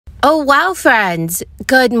Oh, wow, friends.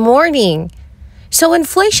 Good morning. So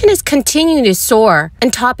inflation is continuing to soar,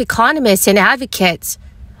 and top economists and advocates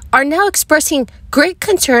are now expressing great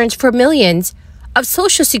concerns for millions of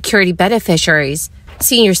Social Security beneficiaries.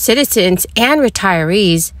 Senior citizens and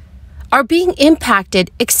retirees are being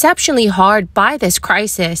impacted exceptionally hard by this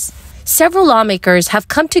crisis. Several lawmakers have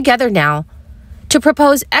come together now to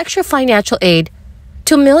propose extra financial aid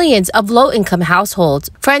to millions of low-income households.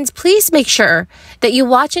 Friends, please make sure that you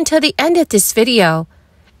watch until the end of this video,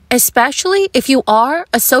 especially if you are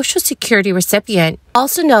a Social Security recipient.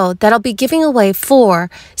 Also know that I'll be giving away 4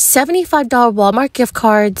 $75 Walmart gift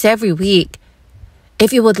cards every week.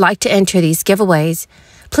 If you would like to enter these giveaways,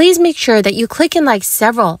 please make sure that you click and like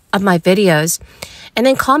several of my videos and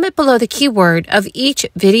then comment below the keyword of each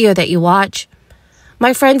video that you watch.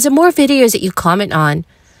 My friends, the more videos that you comment on,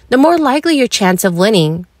 the more likely your chance of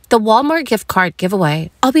winning the Walmart gift card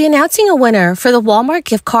giveaway. I'll be announcing a winner for the Walmart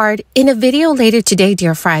gift card in a video later today,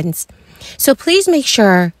 dear friends. So please make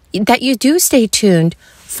sure that you do stay tuned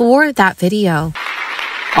for that video.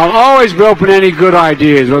 I'll always be open to any good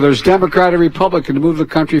ideas, whether it's Democrat or Republican, to move the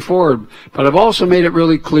country forward. But I've also made it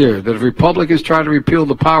really clear that if Republicans try to repeal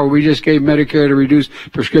the power we just gave Medicare to reduce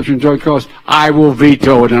prescription drug costs, I will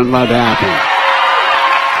veto it and let it happen.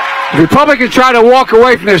 If Republicans try to walk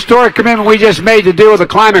away from the historic commitment we just made to deal with the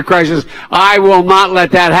climate crisis, I will not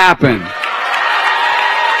let that happen.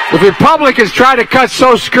 If Republicans try to cut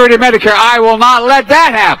Social Security and Medicare, I will not let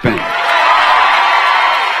that happen.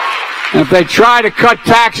 And if they try to cut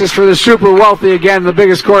taxes for the super wealthy again, the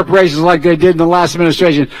biggest corporations like they did in the last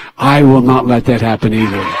administration, I will not let that happen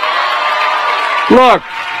either. Look,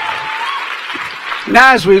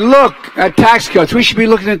 now as we look at tax cuts, we should be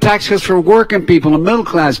looking at tax cuts for working people and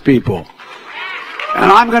middle-class people.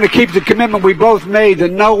 And I'm going to keep the commitment we both made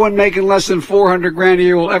that no one making less than $400,000 a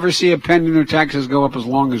year will ever see a penny in their taxes go up as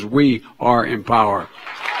long as we are in power.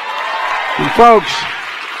 And folks,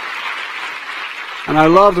 and I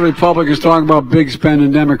love the Republicans talking about big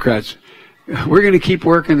spending Democrats. We're going to keep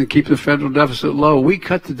working to keep the federal deficit low. We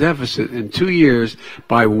cut the deficit in 2 years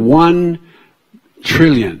by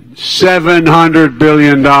 $1,700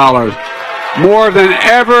 billion, more than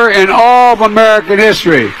ever in all of American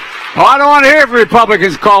history. Oh, I don't want to hear from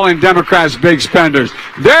Republicans calling Democrats big spenders.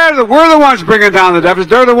 We're the ones bringing down the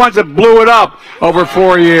deficit. They're the ones that blew it up over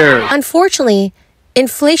 4 years. Unfortunately,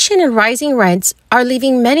 inflation and rising rents are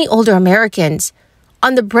leaving many older Americans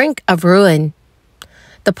on the brink of ruin.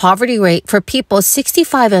 The poverty rate for people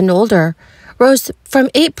 65 and older rose from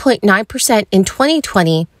 8.9% in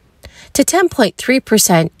 2020 to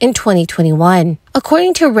 10.3% in 2021.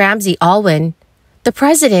 According to Ramsey Alwyn, the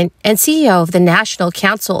president and CEO of the National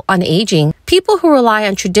Council on Aging, people who rely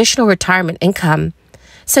on traditional retirement income,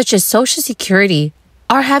 such as Social Security,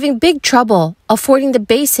 are having big trouble affording the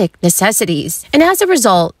basic necessities. And as a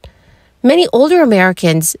result, many older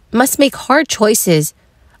Americans must make hard choices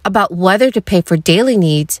about whether to pay for daily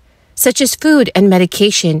needs, such as food and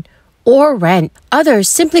medication, or rent. Others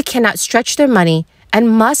simply cannot stretch their money and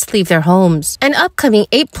must leave their homes. An upcoming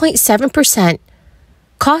 8.7%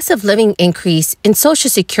 cost of living increase in Social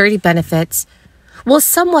Security benefits will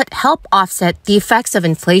somewhat help offset the effects of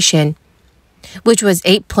inflation, which was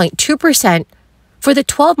 8.2% for the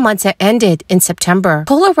 12 months that ended in September.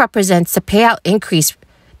 COLA represents the payout increase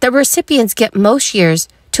that recipients get most years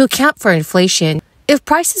to account for inflation. If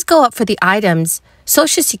prices go up for the items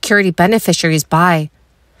Social Security beneficiaries buy,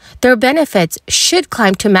 their benefits should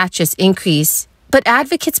climb to match this increase. But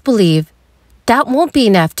advocates believe that won't be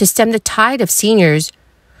enough to stem the tide of seniors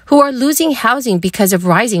who are losing housing because of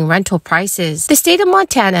rising rental prices. The state of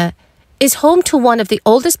Montana is home to one of the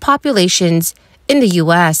oldest populations in the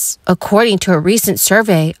U.S., according to a recent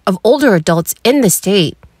survey of older adults in the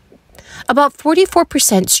state. About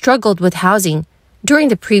 44% struggled with housing during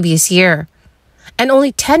the previous year, and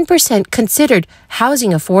only 10% considered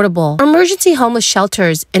housing affordable. Emergency homeless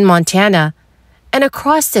shelters in Montana and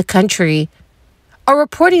across the country are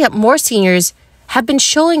reporting that more seniors have been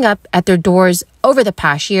showing up at their doors over the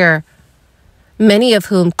past year, many of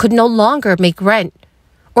whom could no longer make rent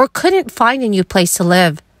or couldn't find a new place to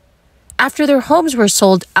live after their homes were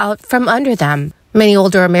sold out from under them. Many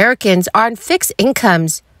older Americans are on fixed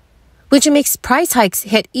incomes, which makes price hikes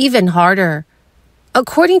hit even harder.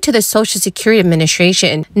 According to the Social Security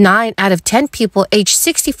Administration, 9 out of 10 people aged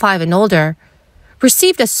 65 and older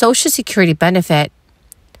received a Social Security benefit.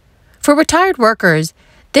 For retired workers,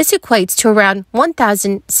 this equates to around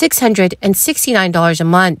 $1,669 a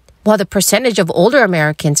month. While the percentage of older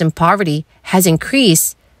Americans in poverty has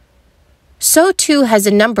increased, so too has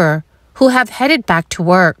the number who have headed back to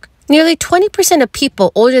work. Nearly 20% of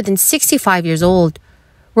people older than 65 years old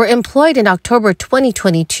were employed in October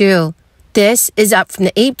 2022. This is up from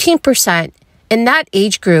the 18% in that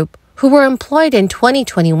age group who were employed in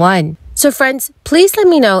 2021. So friends, please let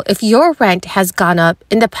me know if your rent has gone up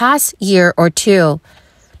in the past year or two.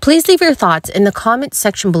 Please leave your thoughts in the comment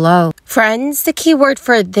section below. Friends, the keyword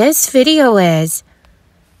for this video is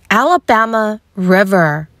Alabama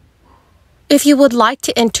River. If you would like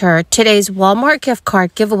to enter today's Walmart gift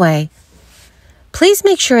card giveaway, please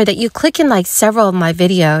make sure that you click and like several of my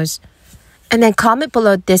videos and then comment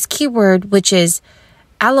below this keyword, which is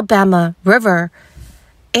Alabama River,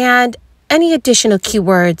 and any additional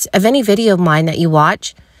keywords of any video of mine that you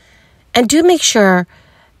watch. And do make sure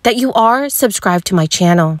that you are subscribed to my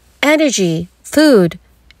channel. Energy, food,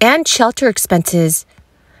 and shelter expenses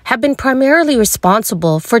have been primarily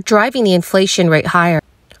responsible for driving the inflation rate higher.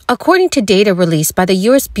 According to data released by the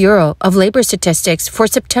U.S. Bureau of Labor Statistics for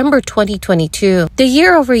September 2022, the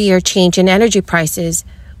year-over-year change in energy prices,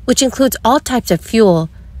 which includes all types of fuel,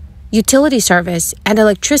 utility service, and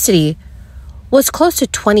electricity, was close to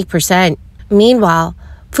 20%. Meanwhile,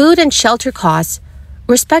 food and shelter costs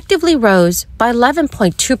respectively rose by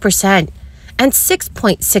 11.2% and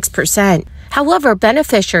 6.6%. However,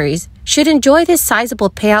 beneficiaries should enjoy this sizable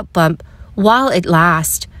payout bump while it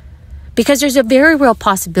lasts, because there's a very real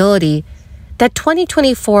possibility that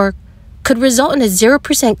 2024 could result in a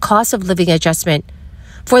 0% cost of living adjustment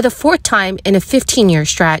for the fourth time in a 15-year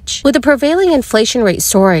stretch. With the prevailing inflation rate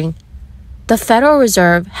soaring, the Federal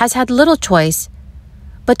Reserve has had little choice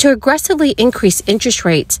but to aggressively increase interest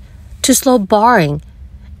rates to slow borrowing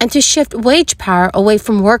and to shift wage power away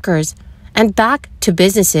from workers and back to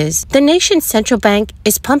businesses. The nation's central bank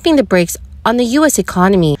is pumping the brakes on the U.S.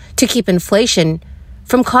 economy to keep inflation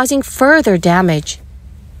from causing further damage.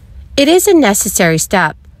 It is a necessary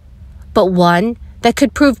step, but one that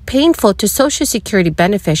could prove painful to Social Security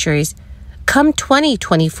beneficiaries come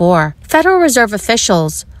 2024. Federal Reserve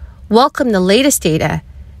officials welcomed the latest data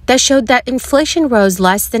that showed that inflation rose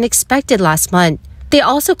less than expected last month. They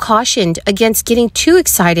also cautioned against getting too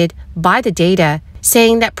excited by the data,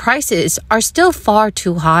 saying that prices are still far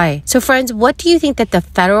too high. So friends, what do you think that the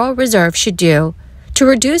Federal Reserve should do to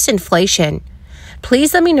reduce inflation?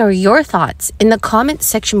 Please let me know your thoughts in the comment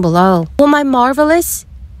section below. Well, my marvelous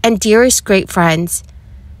and dearest great friends,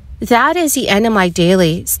 that is the end of my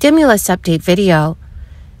daily stimulus update video.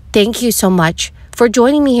 Thank you so much for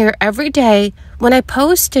joining me here every day when I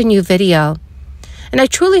post a new video. And I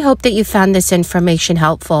truly hope that you found this information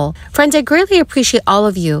helpful. Friends, I greatly appreciate all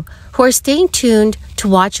of you who are staying tuned to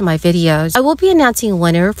watch my videos. I will be announcing a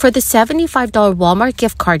winner for the $75 Walmart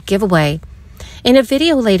gift card giveaway in a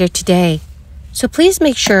video later today. So please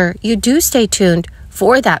make sure you do stay tuned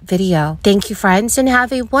for that video. Thank you, friends, and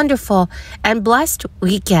have a wonderful and blessed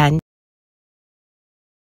weekend.